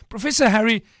Professor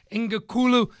Harry Nengwe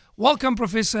Kulu. Welcome,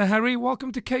 Professor Harry.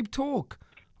 Welcome to Cape Talk.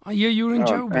 I hear you're in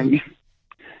Joburg. Thank you.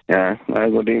 Yeah,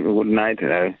 good night,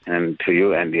 and to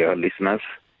you and your listeners.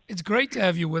 It's great to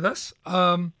have you with us.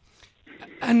 And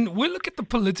we'll look at the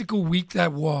political week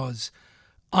that was.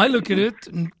 I look at it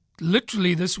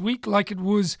literally this week like it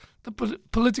was the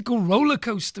political roller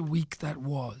coaster week that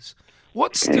was.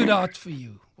 What stood out for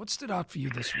you? What stood out for you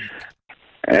this week?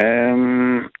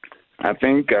 I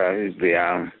think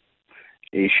the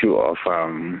issue of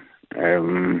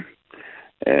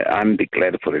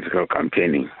undeclared political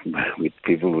campaigning with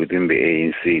people within the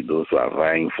ANC, those who are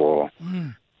vying for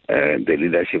the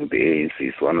leadership of the ANC,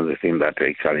 is one of the things that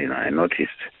actually I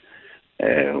noticed,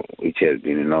 which has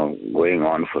been going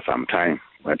on for some time.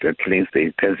 But at least they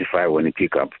intensify when you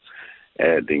pick up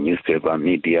the newspaper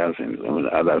medias and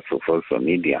other social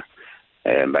media,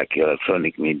 like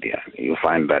electronic media. You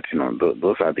find that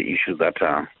those are the issues that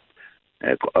are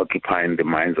occupying the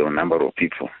minds of a number of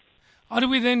people. How do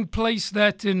we then place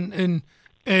that in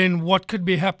what could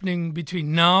be happening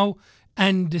between now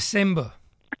and December?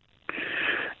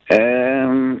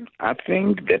 I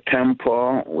think the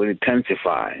tempo will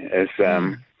intensify as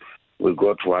we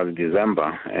go towards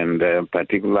December, and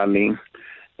particularly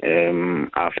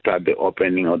after the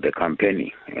opening of the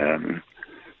campaign.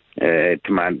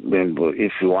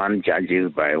 If one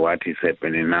judges by what is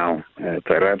happening now,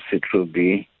 perhaps it will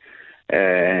be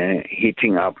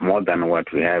heating up more than what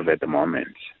we have at the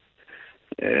moment,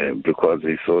 because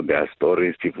we saw there are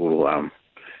stories, people who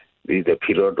this is a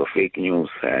period of fake news.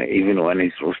 Even when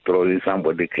it's story,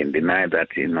 somebody can deny that,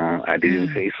 I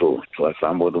didn't say so. It was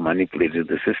somebody who manipulated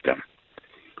the system.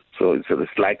 So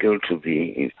it's likely to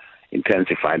be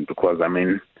intensified because,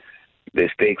 the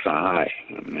stakes are high.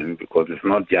 Because it's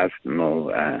not just,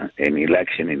 an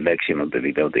election of the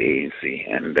leader of the ANC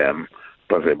and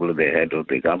possibly the head of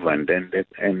the government and the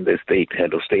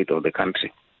head of state of the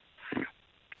country.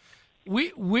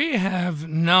 We have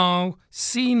now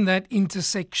seen that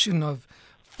intersection of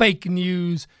fake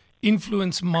news,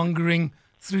 influence mongering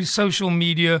through social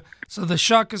media. So the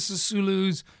Shaka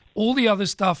Sisulus, all the other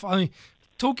stuff.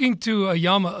 Talking to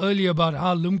Ayama earlier about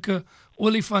how Lumka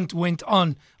Olifant went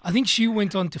on. I think she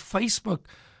went on to Facebook.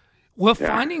 We're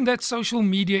finding that social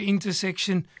media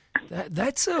intersection,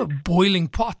 that's a boiling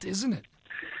pot, isn't it?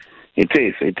 It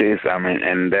is.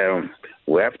 And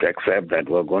we have to accept that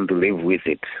we're going to live with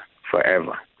it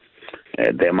forever.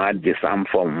 There might be some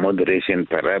form of moderation,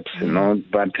 perhaps,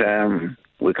 but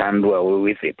we can't do away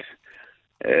with it.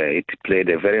 It played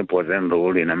a very important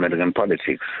role in American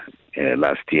politics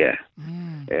last year,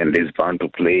 and is bound to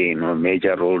play a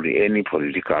major role in any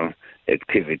political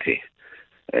activity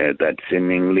that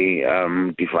seemingly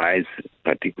divides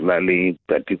particular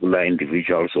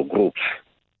individuals or groups.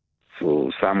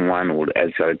 So someone would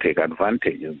actually take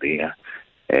advantage of the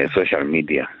social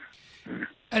media.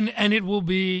 And it will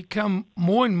become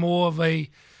more and more of I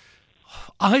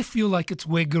feel like it's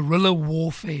where guerrilla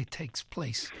warfare takes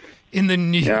place in the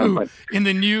new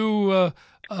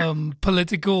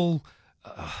political,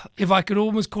 if I could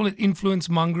almost call it influence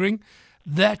mongering,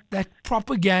 that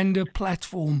propaganda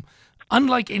platform,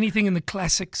 unlike anything in the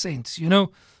classic sense,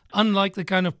 unlike the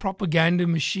kind of propaganda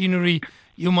machinery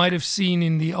you might have seen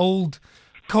in the old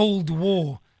Cold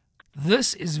War.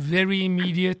 This is very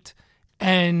immediate,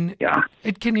 and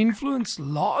it can influence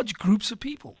large groups of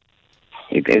people.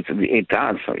 It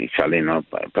does, actually,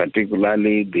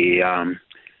 particularly the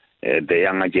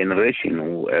younger generation,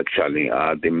 who actually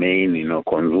are the main,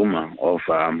 consumer of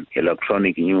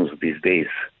electronic news these days.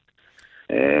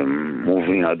 They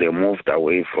moved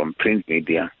away from print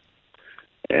media,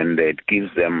 and it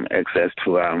gives them access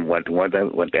to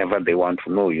whatever they want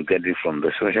to know. You get it from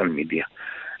the social media,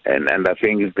 and I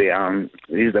think this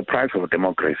is the price of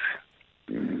democracy.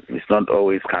 It's not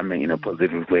always coming in a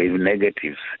positive way.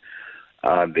 Negatives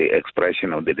are the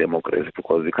expression of the democracy,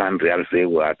 because you can't really say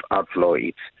we outlaw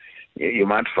it. You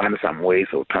might find some ways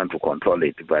of trying to control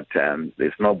it, but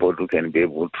there's nobody who can be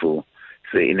able to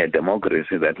say in a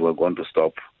democracy that we're going to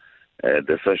stop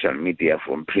the social media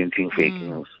from printing fake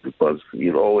news, because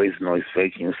you always know it's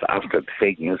fake news after the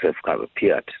fake news have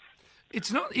appeared.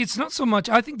 It's not so much.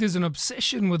 I think there's an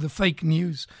obsession with the fake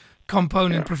news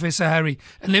component, Professor Harry.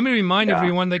 And let me remind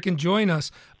everyone they can join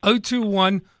us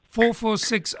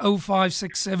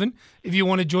 021-446-0567. If you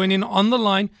want to join in on the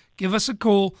line, give us a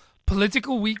call.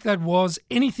 Political week that was,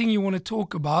 anything you want to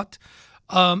talk about,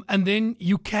 and then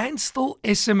you can still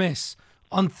SMS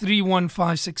on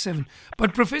 31567.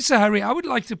 But Professor Harry, I would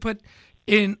like to put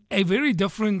in a very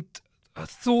different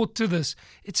thought to this.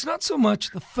 It's not so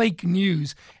much the fake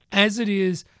news as it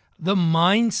is the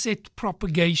mindset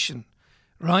propagation,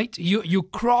 right? You're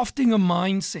crafting a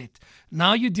mindset.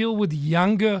 Now you deal with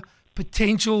younger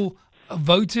potential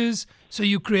voters, so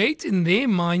you create in their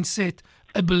mindset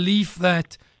a belief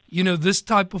that, this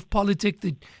type of politic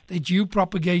that you're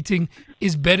propagating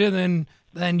is better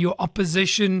than your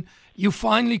opposition. You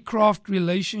finally craft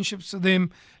relationships with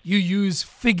them. You use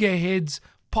figureheads,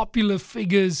 popular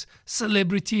figures,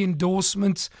 celebrity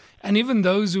endorsements, and even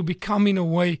those who become, in a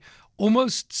way,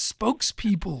 almost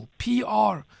spokespeople,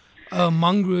 PR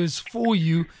mongrers for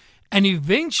you. And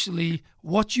eventually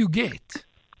what you get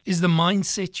is the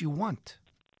mindset you want.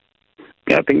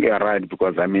 Yeah, I think you're right,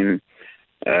 because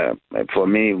for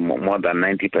me, more than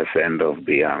 90% of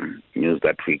the news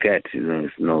that we get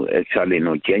is actually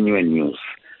genuine news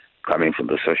coming from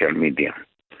the social media.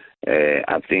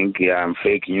 I think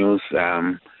fake news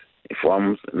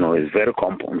forms is very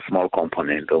small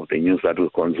component of the news that we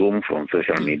consume from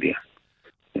social media.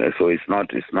 So it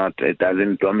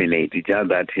doesn't dominate. It's just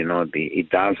that it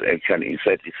does actually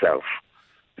insert itself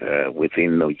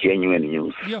within genuine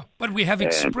news. Yeah, but we have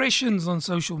expressions on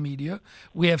social media.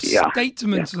 We have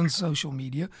statements on social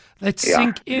media that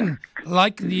sink in,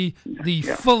 like the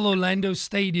full Orlando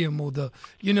Stadium, or the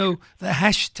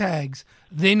hashtags,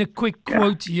 then a quick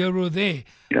quote here or there,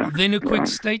 then a quick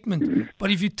statement. But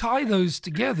if you tie those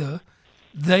together,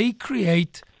 they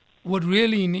create what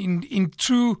really in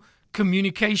true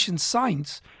communication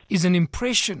science is an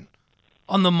impression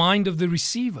on the mind of the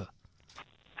receiver.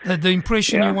 The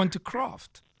impression you want to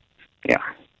craft. Yeah.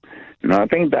 No, I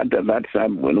think that's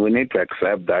when we need to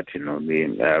accept that,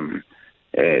 the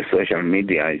social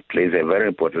media plays a very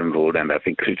important role, and I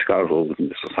think critical role in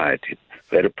the society,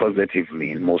 very positively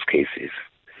in most cases.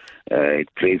 It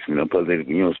plays positive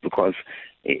news because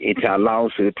it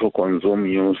allows you to consume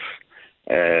news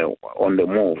on the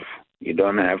move. You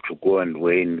don't have to go and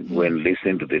when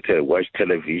listen to watch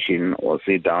television or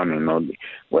sit down,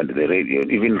 when the radio,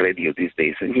 even radio these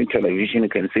days, even television, you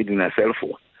can sit in a cell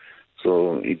phone.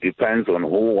 So it depends on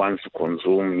who wants to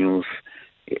consume news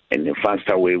in a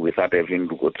faster way without having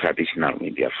to go traditional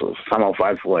media. So some of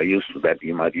us who are used to that,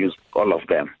 you might use all of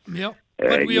them. Yeah.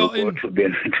 But we are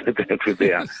to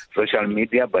their social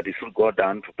media, but it will go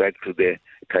down back to the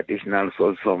traditional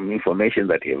source of information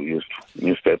that you have used,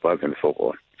 newspapers and so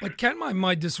on. But can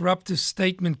my disruptive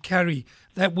statement carry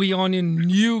that we are in a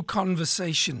new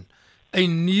conversation, a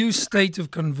new state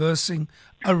of conversing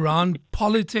around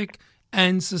politics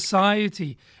and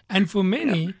society? And for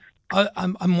many, I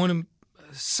want to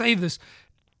say this,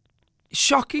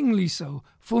 shockingly so,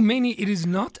 for many it is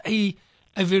not a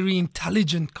very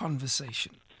intelligent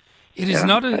conversation. It is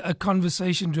not a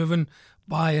conversation driven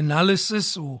by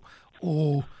analysis or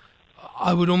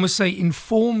I would almost say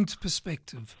informed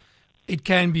perspective. It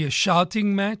can be a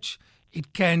shouting match.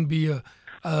 It can be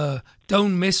a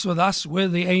don't mess with us. We're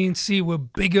the ANC. We're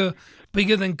bigger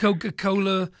than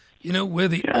Coca-Cola. We're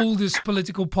the oldest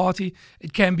political party.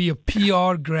 It can be a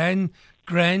PR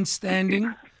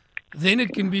grandstanding. Then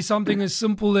it can be something as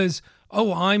simple as,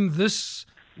 I'm this,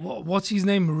 what's his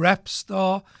name, rap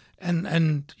star, and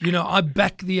I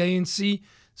back the ANC.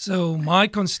 So my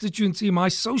constituency, my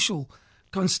social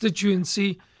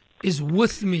constituency is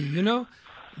with me,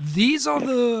 These are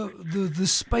the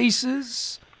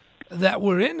spaces that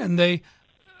we're in, and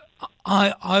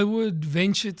I would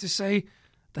venture to say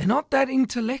they're not that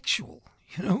intellectual,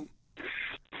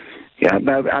 Yeah,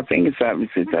 I think it's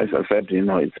as I said,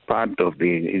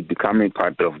 it's becoming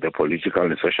part of the political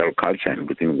and social culture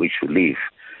within which we live,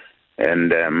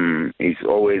 and it's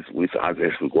always with us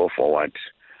as we go forward.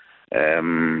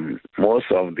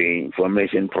 Most of the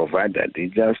information provided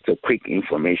is just a quick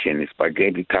information,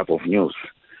 spaghetti type of news.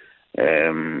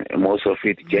 Most of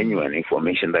it genuine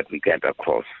information that we get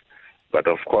across. But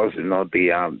of course, in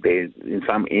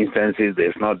some instances,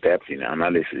 there's no depth in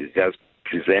analysis, just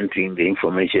presenting the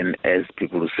information as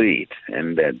people see it.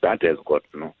 And that has got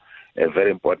a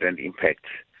very important impact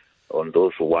on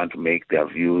those who want to make their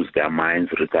views, their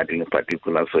minds regarding a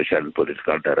particular social and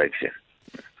political direction.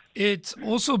 It's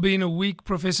also been a week,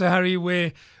 Professor Harry,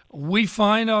 where we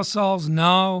find ourselves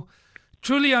now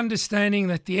truly understanding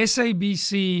that the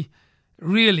SABC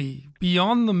really,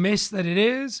 beyond the mess that it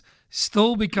is,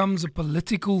 still becomes a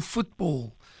political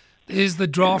football. There's the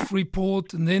draft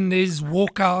report, and then there's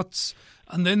walkouts,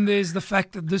 and then there's the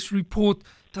fact that this report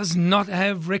does not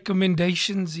have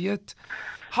recommendations yet.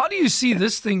 How do you see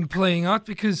this thing playing out?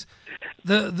 Because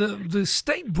the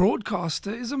state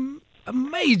broadcaster is a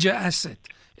major asset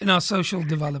in our social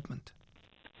development.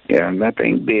 Yeah, and I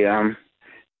think the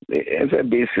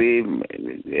SABC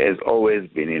has always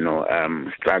been,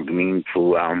 struggling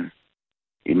to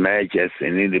emerge as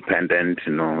an independent,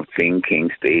 thinking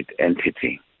state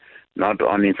entity. not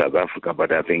only in South Africa,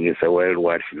 but I think it's a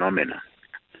worldwide phenomenon.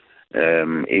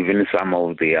 Even some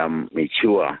of the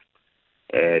mature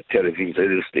television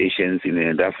radio stations in the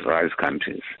industrialized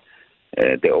countries,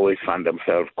 they always find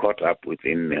themselves caught up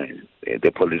within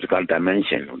the political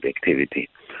dimension of the activity.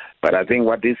 But I think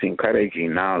what is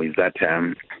encouraging now is that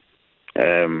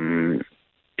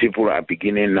people are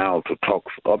beginning now to talk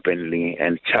openly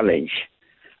and challenge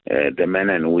the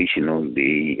manner in which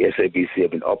the SABC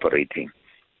have been operating.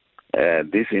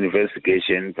 This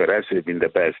investigation perhaps has been the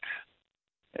best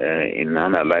in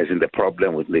analyzing the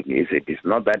problem with the SABC.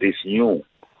 Not that it's new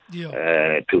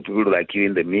to people like you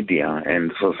in the media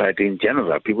and society in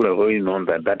general. People have already known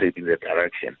that has been the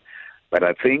direction. But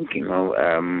I think,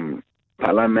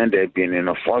 Parliament has been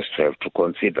forced to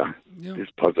consider this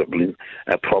possibly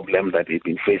a problem that we've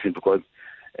been facing because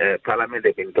Parliament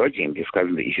has been dodging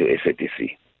discussing the issue of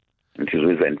SABC until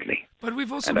recently. But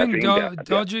we've also been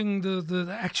dodging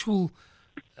the actual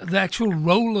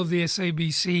role of the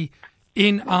SABC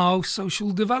in our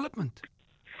social development.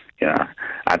 Yeah,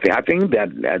 I think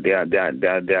that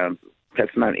there are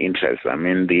personal interests. I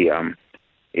mean,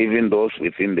 even those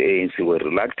within the ANC were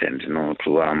reluctant,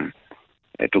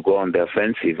 to go on the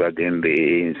offensive against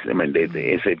the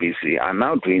SABC are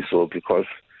now doing so because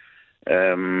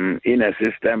in a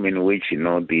system in which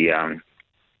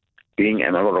being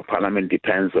a member of parliament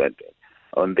depends on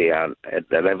at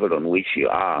the level on which you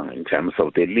are in terms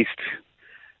of the list.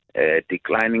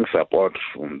 Declining support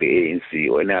from the ANC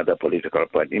or any other political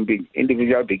party.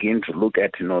 Individuals begin to look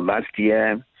at, last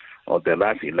year or the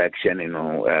last election,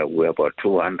 we're about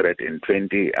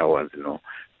 220 hours,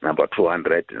 about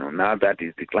 200. Now that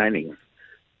is declining.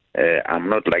 I'm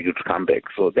not likely to come back.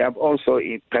 So they have also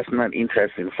a personal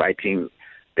interest in fighting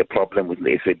the problem with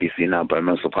the SABC now by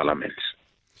members of parliament.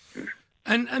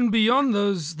 And beyond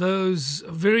those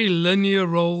very linear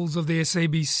roles of the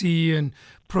SABC and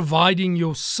providing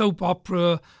your soap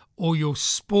opera or your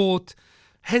sport,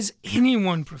 has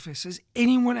anyone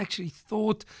actually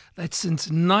thought that since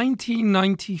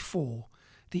 1994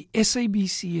 the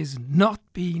SABC has not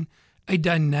been a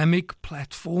dynamic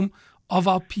platform of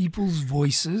our people's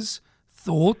voices,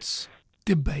 thoughts,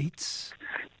 debates?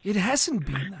 It hasn't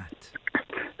been that.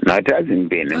 No, it hasn't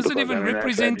been. It doesn't even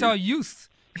represent our youth.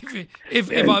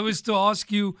 If I was to ask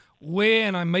you where,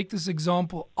 and I make this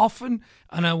example often,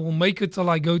 and I will make it till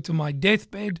I go to my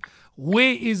deathbed,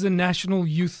 where is a national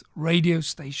youth radio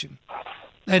station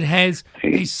that has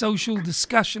a social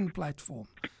discussion platform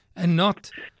and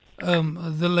not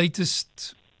the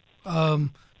latest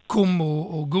kum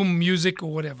or gum music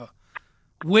or whatever?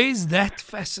 Where's that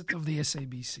facet of the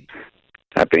SABC?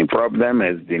 I think problem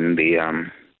has been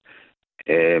the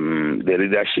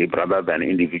leadership rather than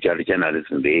individual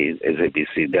journalists in the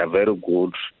SABC. They are very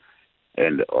good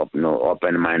and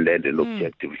open-minded and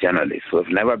objective journalists who have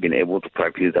never been able to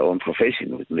practice their own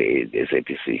profession with the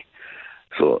SABC.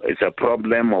 So it's a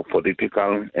problem of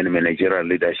political and managerial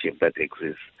leadership that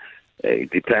exists. It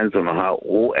depends on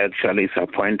who actually is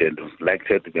appointed,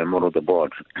 elected to be a member of the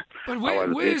board. But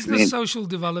where is the social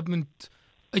development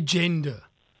agenda?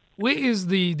 Where is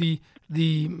the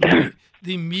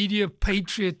media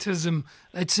patriotism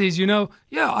that says,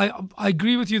 I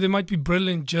agree with you, there might be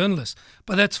brilliant journalists,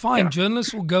 but that's fine. Yeah.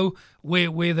 Journalists will go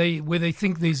where they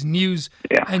think there's news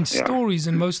and stories,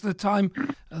 and most of the time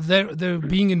they're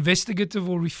being investigative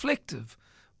or reflective.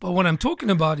 But what I'm talking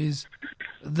about is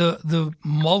the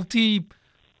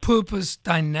multi-purpose,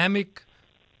 dynamic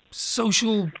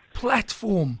social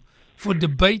platform for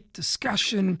debate,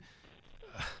 discussion.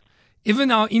 Even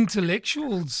our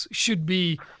intellectuals should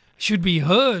be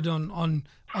heard on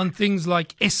things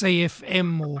like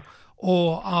SAFM,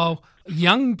 or our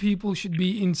young people should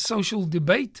be in social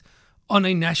debate on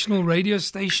a national radio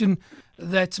station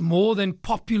that's more than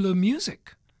popular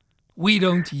music. We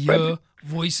don't hear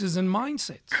voices and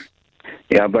mindsets.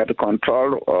 Yeah, but the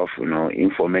control of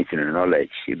information and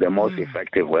knowledge is the most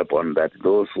effective weapon that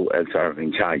those who are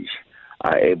in charge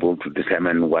are able to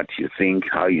determine what you think,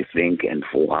 how you think, and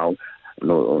for how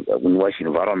in what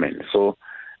environment. So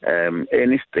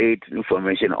any state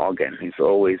information organ is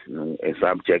always a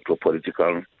subject of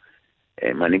political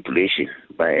manipulation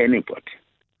by anybody.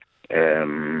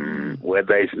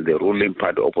 Whether it's the ruling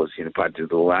party, opposition party,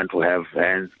 they want to have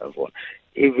hands and so on.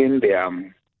 Even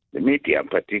the media,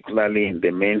 particularly in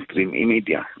the mainstream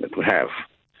media that we have,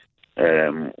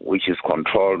 which is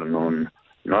controlled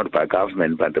not by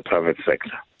government but the private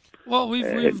sector. Well,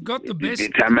 we've got the best.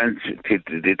 It determines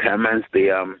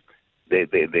the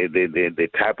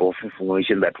type of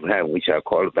information that we have, which are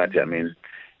called that.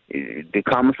 It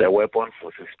becomes a weapon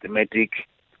for systematic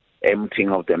emptying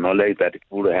of the knowledge that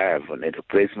people have and the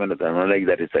replacement of the knowledge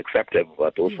that is acceptable by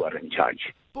those who are in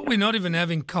charge. But we're not even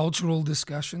having cultural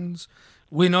discussions.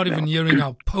 We're not even hearing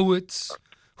our poets.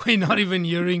 We're not even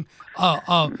hearing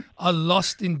our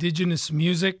lost indigenous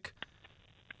music.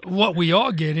 What we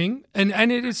are getting, and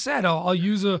it is sad, I'll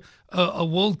use a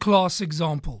world-class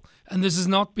example. And this is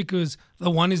not because the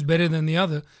one is better than the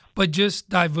other, but just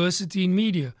diversity in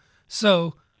media.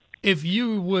 So if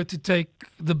you were to take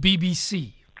the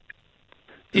BBC,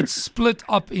 it's split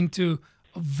up into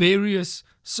various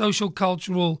social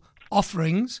cultural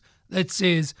offerings that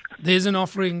says there's an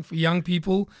offering for young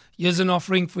people, here's an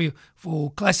offering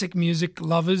for classic music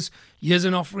lovers, here's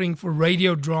an offering for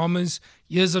radio dramas,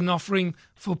 here's an offering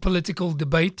for political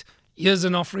debate, here's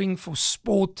an offering for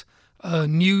sport,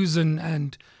 news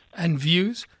and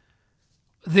views.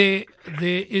 There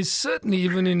is certainly,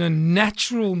 even in a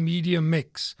natural media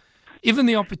mix, even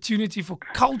the opportunity for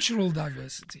cultural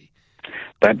diversity.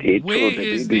 But it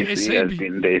BBC has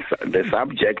been the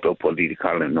subject of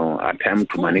political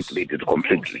attempt to manipulate it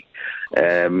completely,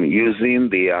 using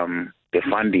the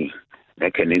funding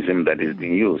mechanism that is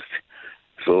being used.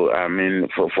 So, I mean,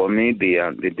 for me, the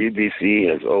BBC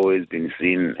has always been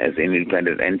seen as an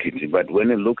independent entity. But when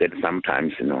you look at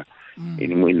sometimes, in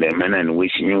the manner in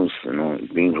which news, is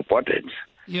being reported,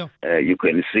 you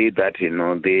can see that,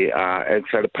 they are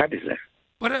actually partisan.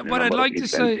 But I'd like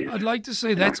to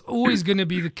say that's always going to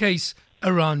be the case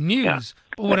around news. Yeah.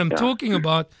 But what I'm talking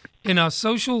about in our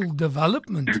social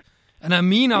development, and I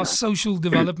mean our social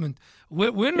development,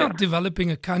 we're not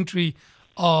developing a country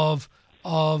of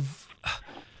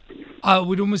I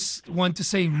would almost want to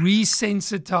say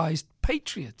resensitized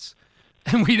patriots,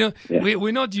 and we don't. Yeah.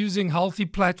 We're not using healthy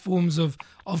platforms of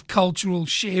cultural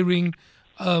sharing.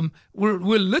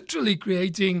 We're literally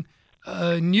creating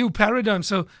a new paradigm.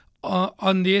 So.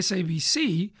 On the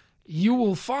SABC, you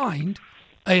will find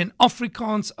an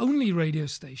Afrikaans-only radio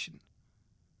station.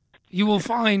 You will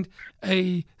find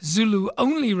a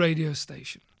Zulu-only radio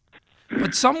station.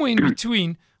 But somewhere in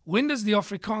between, when does the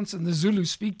Afrikaans and the Zulu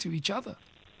speak to each other?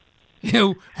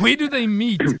 Where do they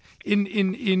meet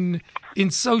in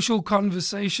social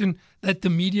conversation that the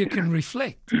media can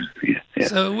reflect? Yeah.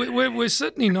 So we're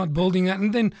certainly not building that.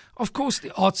 And then, of course,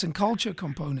 the arts and culture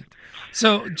component.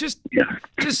 So just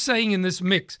saying, in this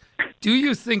mix, do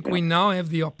you think we now have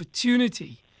the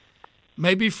opportunity,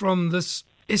 maybe from this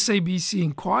SABC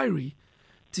inquiry,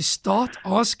 to start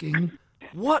asking,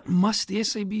 what must the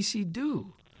SABC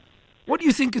do? What do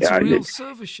you think its real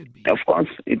service should be? Of course,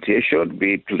 it should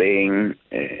be playing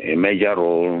a major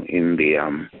role in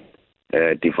the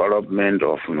development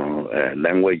of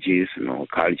languages,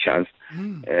 cultures,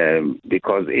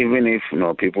 because even if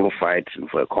people fight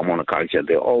for a common culture,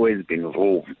 there always been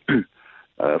room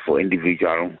for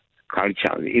individual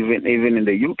cultures. Even in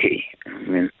the UK, I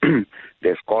mean,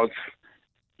 the Scots,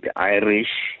 the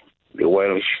Irish, the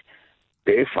Welsh,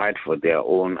 they fight for their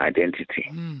own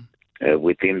identity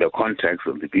within the context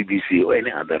of the BBC or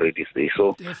any other radio station.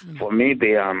 So for me,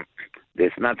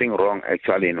 there's nothing wrong,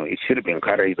 actually. It should be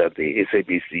encouraged that the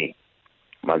SABC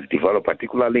must develop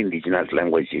particularly indigenous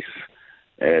languages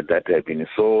that have been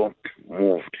so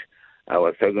moved. I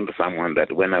was talking to someone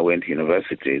that when I went to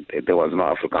university, there was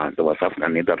no Afrikaans, there was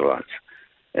African Netherlands.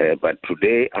 But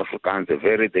today, Afrikaans,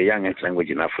 the youngest language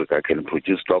in Africa, can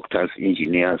produce doctors,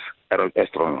 engineers,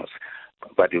 astronauts.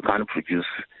 But you can't produce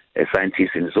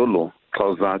scientists in Zulu,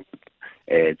 Xhosa,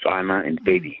 Tswana, and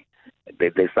Pedi.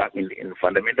 There's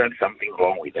fundamentally something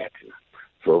wrong with that.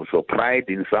 So pride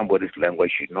in somebody's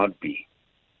language should not be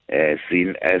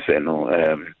seen as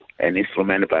an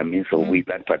instrument by means of which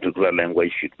that particular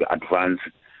language should be advanced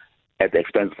at the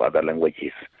expense of other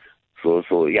languages. So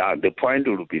the point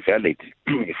would be valid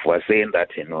if we're saying that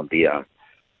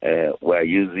we're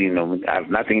using. I have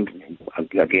nothing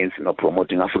against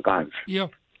promoting Afrikaans. Yeah.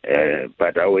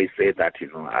 But I always say that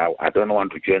I don't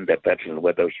want to join the battle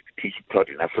whether we should be taught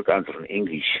in Afrikaans or in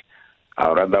English.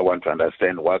 I rather want to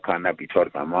understand why can't I be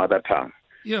taught my mother tongue.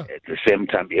 Yeah. At the same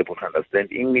time, be able to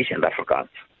understand English and Afrikaans.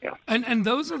 Yeah. And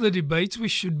those are the debates we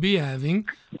should be having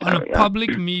on a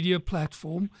public media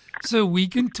platform, so we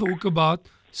can talk about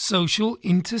social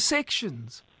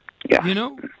intersections. Yeah.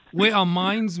 Where our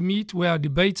minds meet, where our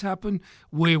debates happen,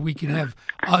 where we can have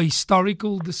our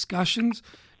historical discussions.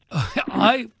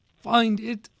 I find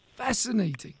it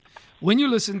fascinating when you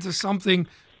listen to something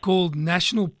called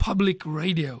National Public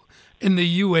Radio in the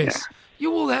US.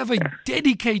 You will have a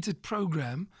dedicated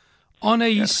program on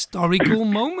a historical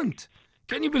moment.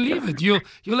 Can you believe it?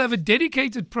 You'll have a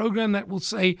dedicated program that will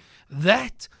say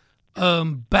that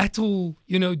battle,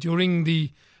 during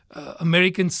the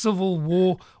American Civil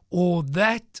War or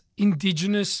that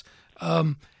indigenous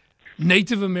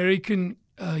Native American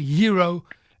hero,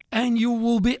 and you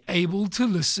will be able to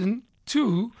listen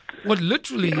to what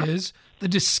literally is the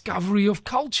discovery of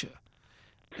culture.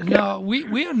 Now,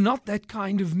 we are not that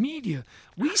kind of media.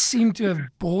 We seem to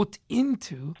have bought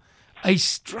into a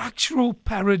structural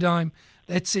paradigm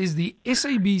that says the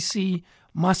SABC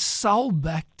must sell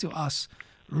back to us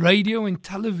radio and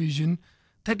television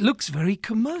that looks very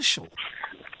commercial.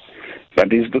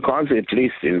 But it's because, at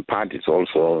least in part, it's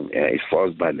also it's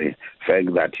forced by the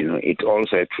fact that it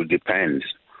also actually depends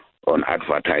on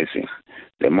advertising.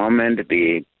 The moment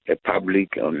the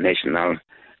public or national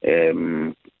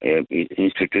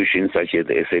institution such as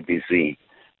the SABC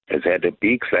has had a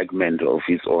big segment of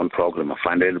its own program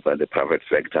funded by the private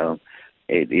sector,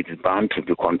 it is bound to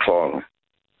be controlled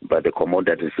by the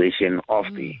commoditization of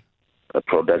the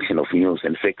production of news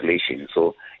and circulation.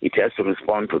 So it has to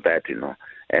respond to that,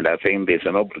 And I think there's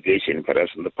an obligation,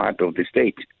 perhaps on the part of the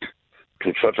state,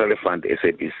 to totally fund the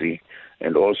SABC,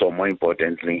 and also, more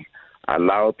importantly,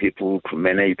 allow people to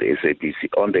manage the SABC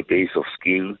on the basis of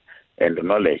skill and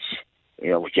knowledge,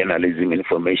 journalism,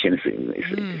 information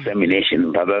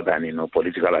dissemination, rather than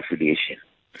political affiliation.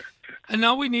 And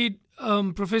now we need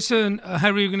Professor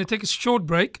Harry. We're going to take a short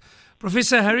break.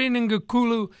 Professor Harry Nengwe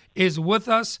Kulu is with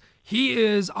us. He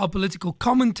is our political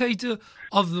commentator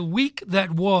of the week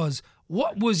that was.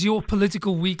 What was your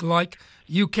political week like?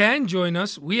 You can join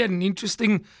us. We had an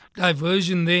interesting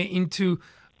diversion there into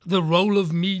the role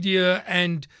of media,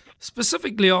 and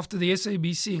specifically after the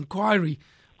SABC inquiry.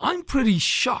 I'm pretty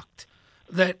shocked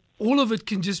that all of it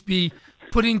can just be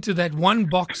put into that one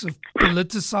box of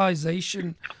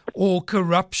politicization or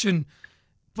corruption.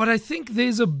 But I think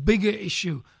there's a bigger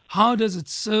issue. How does it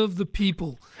serve the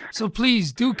people? So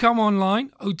please do come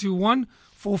online,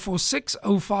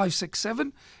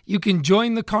 021-446-0567. You can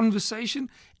join the conversation.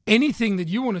 Anything that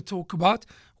you want to talk about,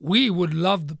 we would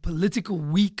love the political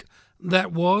week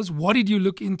that was. What did you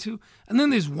look into? And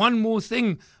then there's one more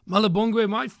thing. Malabongwe,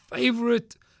 my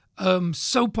favorite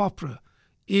soap opera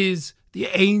is the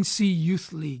ANC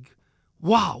Youth League.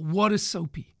 Wow, what a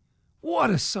soapy. What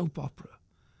a soap opera.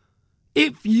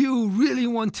 If you really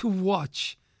want to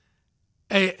watch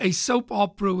a soap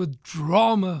opera with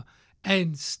drama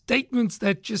and statements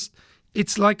that just,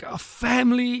 it's like a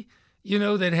family,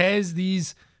 that has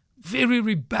these very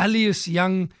rebellious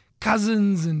young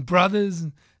cousins and brothers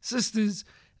and sisters.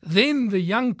 Then the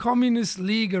Young Communist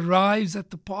League arrives at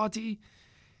the party,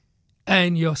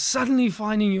 and you're suddenly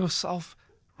finding yourself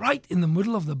right in the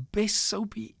middle of the best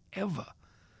soapy ever.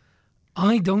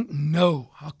 I don't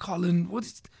know how Colin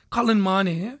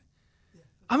Mane?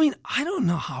 I mean, I don't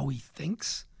know how he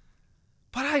thinks,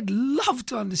 but I'd love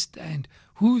to understand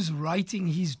who's writing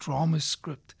his drama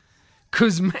script.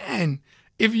 Because, man,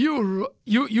 if you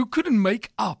couldn't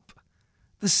make up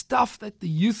the stuff that the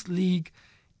Youth League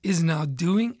is now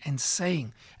doing and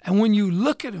saying. And when you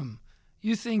look at him,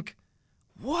 you think,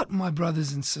 what, my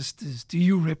brothers and sisters, do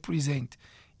you represent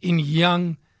in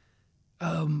young,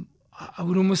 I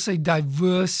would almost say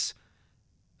diverse,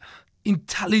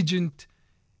 intelligent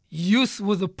youth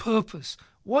with a purpose?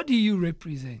 What do you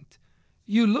represent?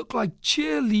 You look like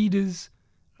cheerleaders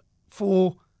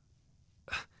for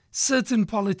certain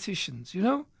politicians,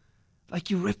 Like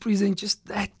you represent just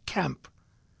that camp.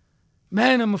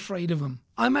 Man, I'm afraid of him.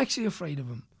 I'm actually afraid of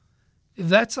him. If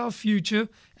that's our future,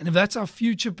 and if that's our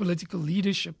future political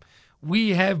leadership,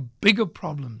 we have bigger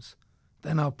problems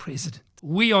than our president.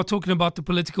 We are talking about the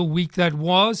political week that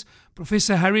was.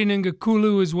 Professor Harry Nengwe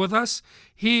Kulu is with us.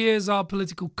 He is our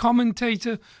political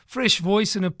commentator, fresh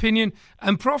voice and opinion.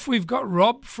 And Prof, we've got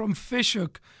Rob from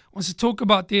Fishhook, wants to talk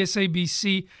about the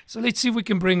SABC. So let's see if we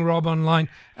can bring Rob online.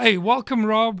 Hey, welcome,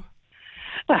 Rob.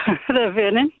 Hello,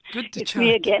 Vernon. Good to it's chat.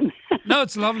 Me again. No,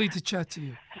 it's lovely to chat to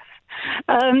you.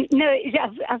 I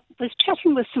was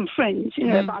chatting with some friends,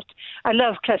 about, I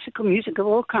love classical music of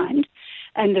all kinds,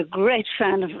 and a great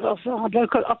fan of our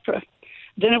local opera.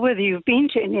 I don't know whether you've been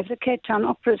to any of the Cape Town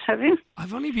operas, have you?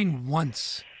 I've only been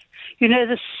once.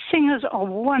 The singers are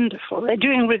wonderful. They're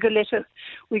doing Rigoletto.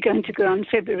 We're going to go in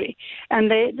February. And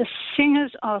the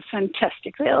singers are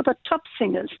fantastic. They are the top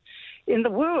singers in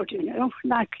the world,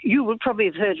 Like you would probably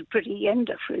have heard of Pretty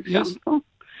Yenda, for example.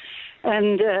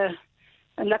 Yes.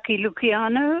 And Lucky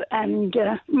Luciano and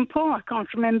Paul, I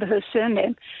can't remember her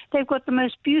surname. They've got the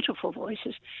most beautiful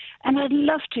voices. And I'd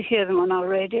love to hear them on our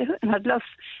radio, and I'd love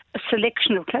a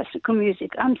selection of classical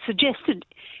music. I'm suggested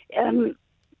in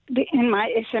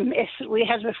my SMS that we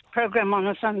have a program on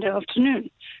a Sunday afternoon.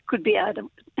 Could be either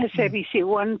SABC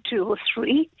 1, 2 or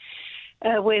 3,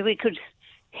 where we could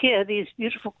hear these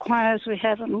beautiful choirs we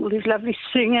have and all these lovely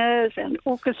singers and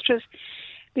orchestras,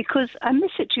 because I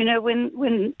miss it.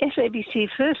 When SABC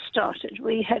first started,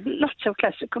 we had lots of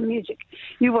classical music.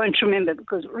 You won't remember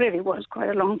because it really was quite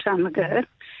a long time ago,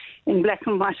 in black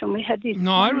and white, and we had these...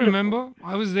 No, I remember.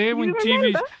 I was there when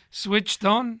TV switched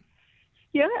on.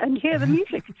 Yeah, and hear the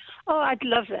music. Oh, I'd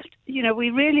love that.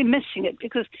 We're really missing it,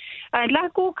 because I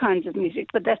like all kinds of music,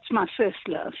 but that's my first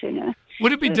love,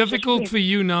 Would it be difficult for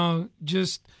you now,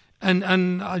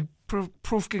 and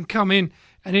Prof can come in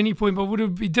at any point, but would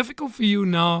it be difficult for you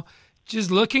now,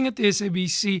 just looking at the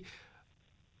SABC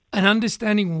and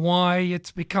understanding why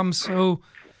it's become so,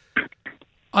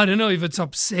 I don't know if it's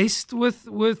obsessed with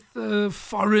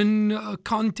foreign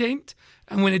content,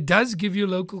 and when it does give you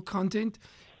local content,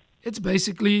 it's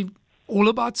basically all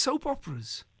about soap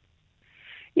operas.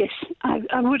 Yes,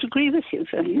 I would agree with you,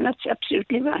 Vernon. That's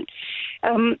absolutely right.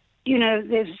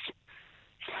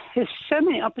 There's so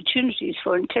many opportunities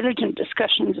for intelligent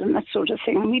discussions and that sort of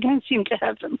thing, and we don't seem to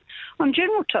have them on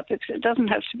general topics. It doesn't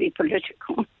have to be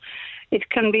political. It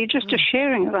can be just a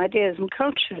sharing of ideas and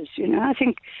cultures. I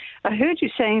think I heard you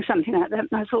saying something like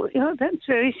that, and I thought, that's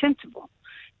very sensible.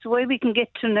 It's a way we can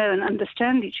get to know and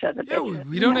understand each other better. Yeah,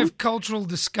 we don't have cultural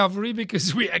discovery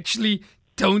because we actually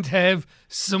don't have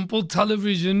simple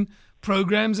television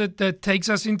programs that takes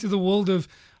us into the world of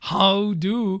how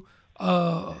do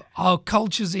our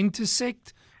cultures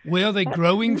intersect, where are they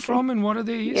growing from, and what are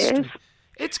their history. Yes.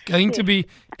 It's going to be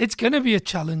a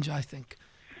challenge, I think.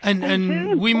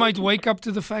 And we might wake up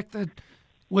to the fact that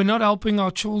we're not helping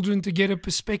our children to get a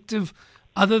perspective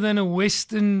other than a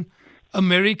Western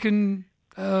American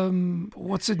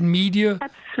media.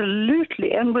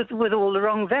 Absolutely, and with all the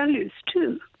wrong values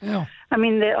too. Yeah. I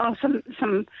mean, there are some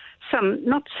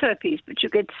not soapies, but you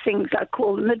get things like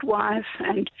Call the Midwife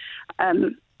and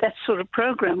that sort of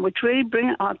program, which really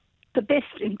bring out the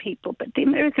best in people. But the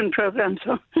American programs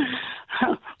are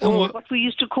what we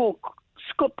used to call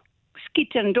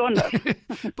skit and donner.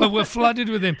 But we're flooded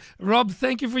with them. Rob,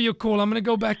 thank you for your call. I'm going to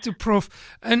go back to Prof.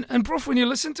 And Prof, when you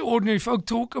listen to ordinary folk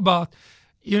talk about,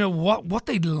 what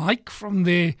they'd like from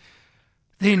their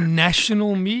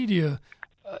national media,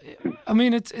 I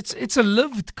mean, it's a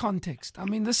lived context. I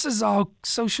mean, this is our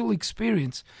social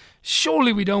experience.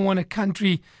 Surely we don't want a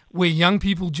country where young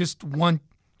people just want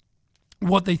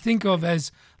what they think of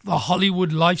as the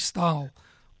Hollywood lifestyle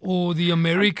or the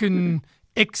American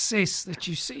excess that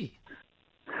you see.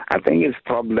 I think his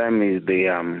problem is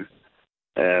the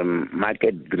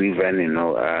market-driven,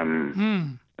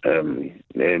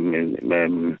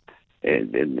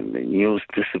 news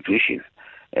distribution.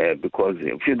 Because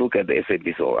if you look at the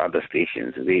SABC or other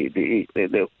stations,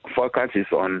 the focus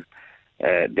is on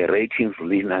the ratings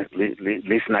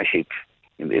listenership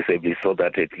in the SABC, so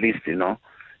that at least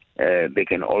they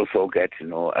can also get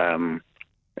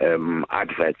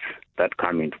adverts that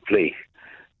come into play.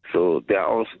 So they are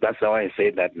also, that's why I say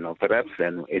that perhaps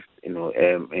an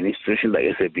institution like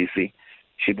SABC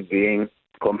should be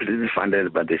completely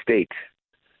funded by the state,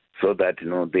 so that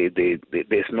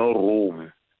there's no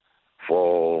room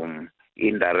for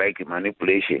indirect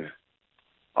manipulation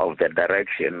of the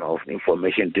direction of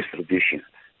information distribution,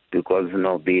 because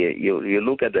you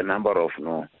look at the number of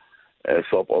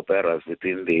soap operas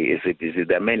within the SABC.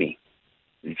 There are many.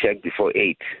 You check before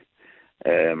 8,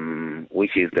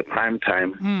 which is the prime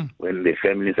time when the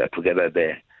families are together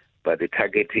there. But the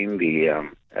targeting the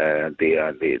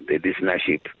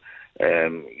listenership,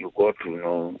 you go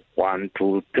to 1,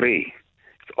 2, 3.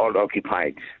 It's all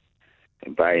occupied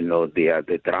by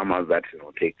the dramas that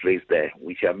take place there,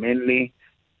 which are mainly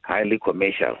highly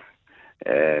commercial,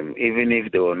 even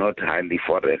if they were not highly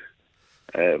foreign.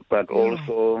 But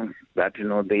also that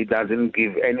they doesn't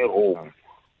give any room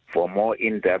for more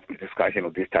in-depth discussion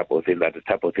of this type of thing, that the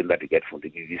type of thing that you get from the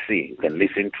BBC you can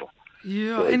listen to.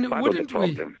 Yeah, so and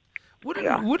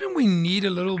wouldn't we need a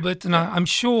little bit? And I'm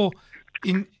sure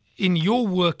in your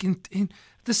work, in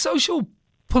the social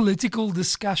political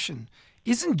discussion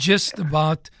isn't just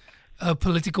about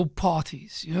political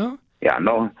parties, Yeah,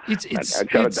 no.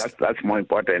 That's more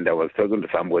important. I was talking to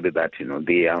somebody that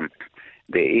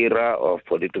the era of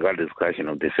political discussion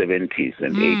of the 70s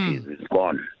and 80s is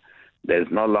gone. There's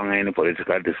no longer any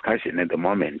political discussion at the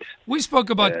moment. We spoke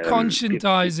about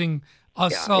conscientizing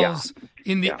ourselves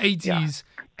in the 80s,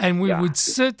 and we would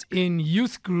sit in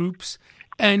youth groups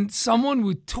and someone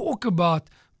would talk about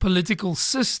political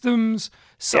systems,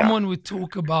 someone would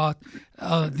talk about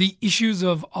the issues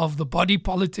of the body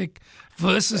politic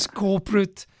versus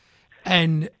corporate,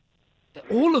 and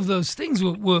all of those things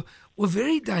were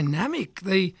very dynamic.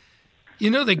 They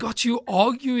got you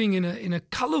arguing in a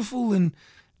colorful and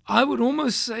I would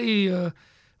almost say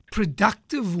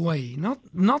productive way, not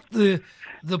the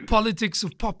politics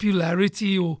of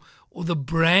popularity or the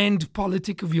brand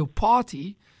politic of your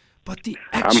party, but the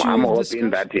actual I'm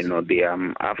hoping discussions. that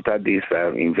the after this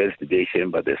investigation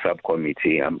by the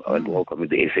subcommittee and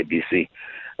the SABC,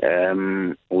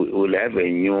 we'll have a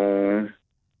new,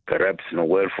 perhaps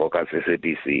well-focused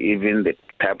SABC. Even the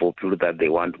type of people that they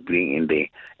want to bring in the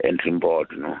entry board,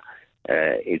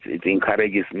 it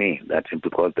encourages me that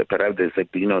because perhaps there's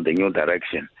the new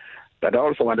direction. But I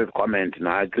also wanted to comment.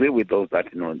 I agree with those that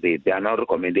they are not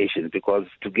recommendations, because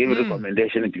to give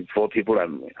recommendations before people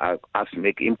are asked to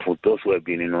make input, those who have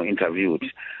been interviewed,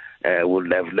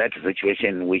 would have led to a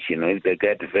situation in which if they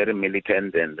get very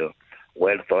militant and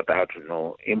well thought out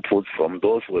inputs from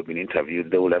those who have been interviewed,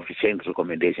 they will have to change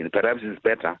recommendations. Perhaps it's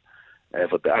better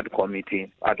for the ad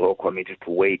hoc committee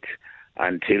to wait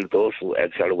until those who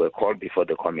actually were called before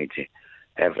the committee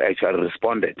have actually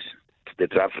responded to the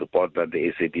draft report that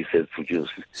the SABC has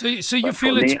produced. So you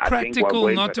feel it's practical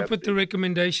not to put the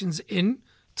recommendations in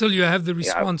till you have the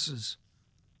responses?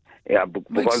 Yeah,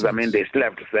 because they still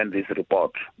have to send this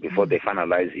report before they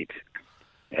finalize it.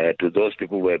 To those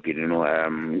people who have been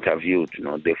interviewed,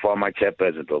 the former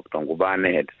chairperson, Dr.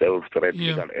 Ngubane, had self-threat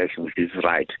legal action, which is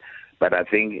right. But I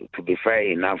think, to be fair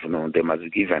enough, they must be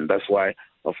given. That's why,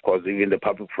 of course, even the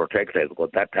public protector has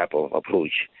got that type of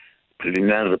approach.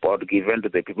 Preliminary report given to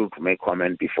the people to make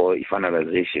comment before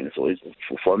finalization. So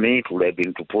for me, it would have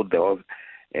been to put the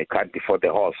cart before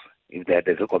the horse if there's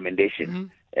a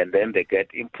recommendation. And then they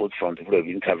get input from the people who have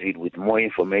interviewed with more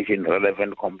information,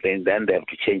 relevant complaints, then they have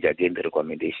to change again the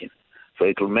recommendation. So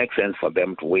it will make sense for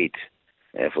them to wait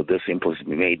for those inputs to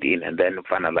be made in and then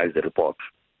finalize the report.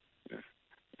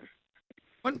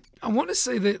 I want to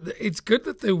say that it's good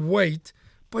that they wait,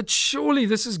 but surely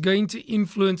this is going to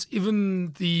influence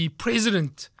even the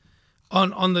president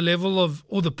on the level of,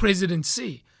 or the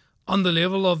presidency, on the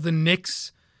level of the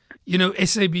next,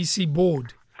 SABC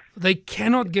board. They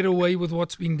cannot get away with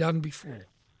what's been done before.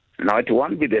 No, it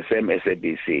won't be the same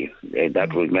SABC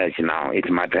that we emerge now. It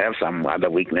might have some other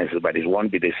weaknesses, but it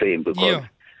won't be the same because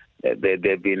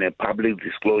there's been a public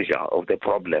disclosure of the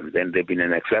problems, and there's been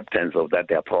an acceptance of that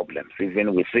there are problems,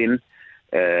 even within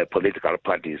political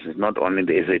parties. It's not only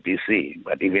the SABC,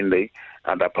 but even the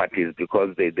other parties,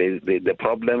 because the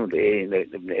problem the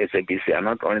SABC are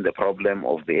not only the problem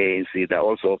of the ANC, they're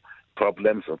also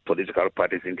problems of political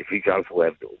parties, individuals who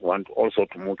want also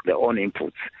to move their own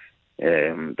inputs.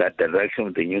 That direction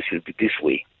of the news should be this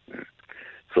way.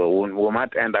 So we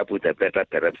might end up with a better,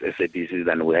 perhaps, SABC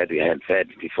than we had had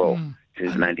before,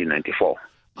 since 1994.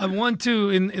 I want to,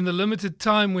 in the limited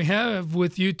time we have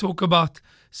with you, talk about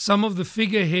some of the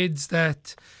figureheads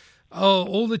that,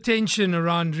 all the tension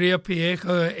around Ria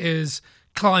Piecha is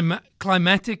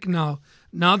climatic now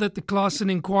that the Clarkson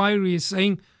inquiry is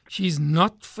saying she's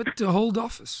not fit to hold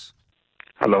office.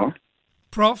 Hello?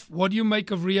 Prof, what do you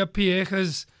make of Ria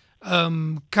Piecha's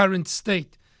current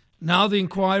state? Now the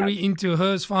inquiry into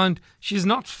her has found she's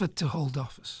not fit to hold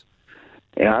office.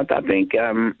 Yeah, I think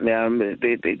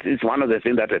it's one of the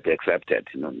things that is accepted.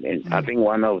 I think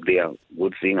one of the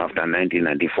good things after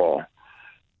 1994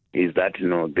 is that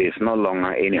there's no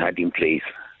longer any hiding place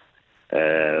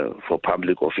for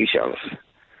public officials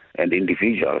and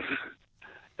individuals.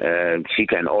 She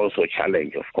can also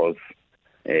challenge, of course.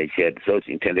 She had so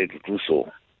intended to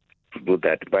do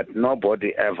that, but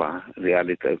nobody ever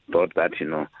really thought that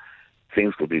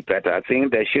things could be better. I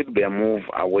think there should be a move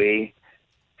away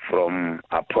from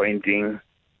appointing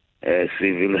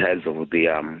civil heads of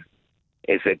the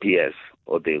SAPS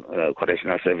or the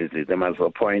correctional services. They must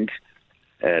appoint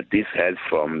these heads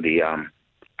from the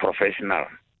professional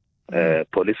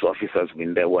police officers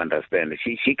in there who understand.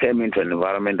 She came into an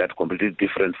environment that's completely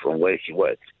different from where she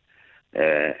worked.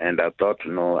 And I thought,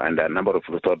 and a number of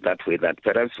people thought that way, that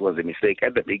perhaps it was a mistake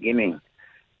at the beginning,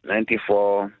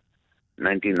 94,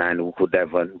 99, we could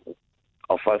have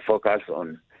focused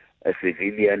on a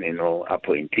civilian,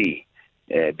 appointee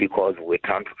because we're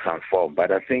trying to transform.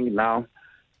 But I think now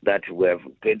that we have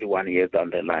 21 years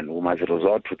down the line, we must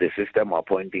resort to the system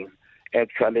appointing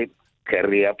actually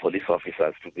career police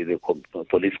officers to be the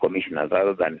police commissioners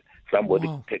rather than somebody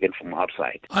taken from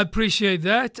outside. I appreciate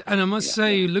that. And I must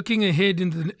say, looking ahead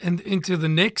into the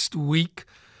next week,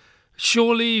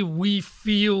 surely we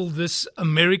feel this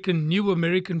new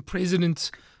American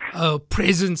president's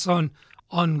presence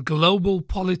on global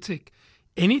politics.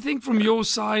 Anything from your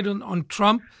side on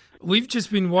Trump? We've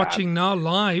just been watching now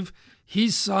live.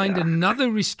 He's signed another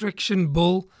restriction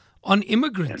bill on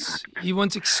immigrants. He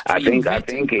wants extreme I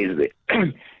think he's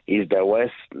the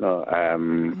worst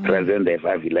president they've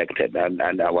elected,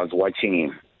 and I was watching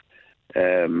him.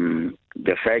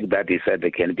 the fact that he said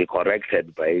they can be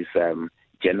corrected by his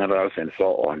generals and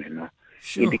so on,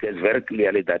 Sure. indicates very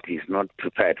clearly that he's not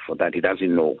prepared for that. He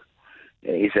doesn't know.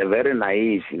 He's a very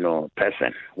naive,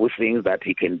 person who thinks that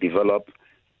he can develop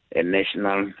a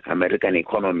national American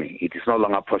economy. It is no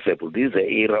longer possible. This is the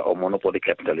era of monopoly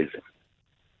capitalism.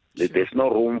 Sure. There's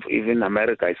no room for even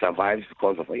America. It survives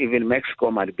because of even Mexico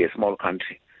might be a small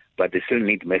country, but they still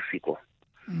need Mexico.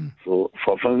 So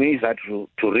for me, is that to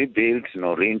rebuild,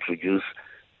 reintroduce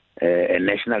a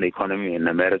national economy in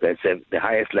America, it's the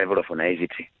highest level of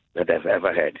naivety that I've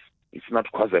ever had. It's not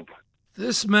possible.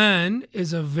 This man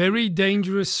is a very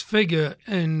dangerous figure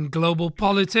in global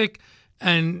politics,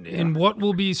 and in what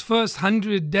will be his first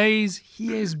 100 days,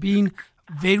 he has been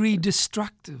very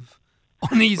destructive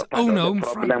on his own home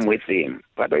front. Problem with him,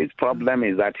 but his problem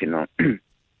is that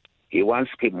he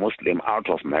wants to keep Muslim out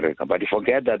of America, but he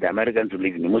forget that the Americans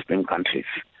live in Muslim countries.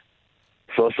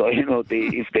 So if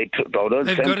they don't,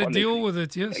 they've got to deal with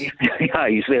it. Yes. Yeah,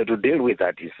 you have to deal with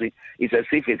that. You see, it's as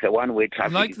if it's a one-way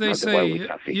traffic. Like they say,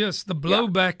 yes, the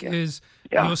blowback is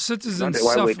your citizens it's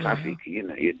not a one-way suffer. traffic.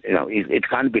 It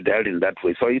can't be dealt in that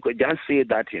way. So you could just see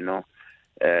that in a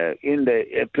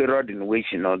period in which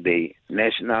the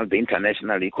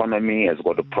international economy has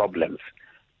got problems.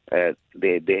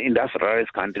 The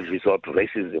industrialized countries resort to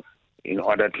racism in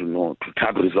order to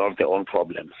try to resolve their own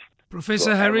problems.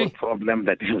 Professor Harry, problem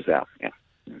that is there. Yeah.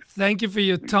 Thank you for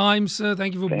your time, sir.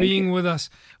 Thank you for being with us.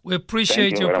 We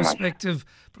appreciate your perspective.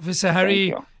 Professor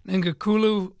Harry Nengwe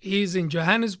Kulu is in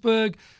Johannesburg.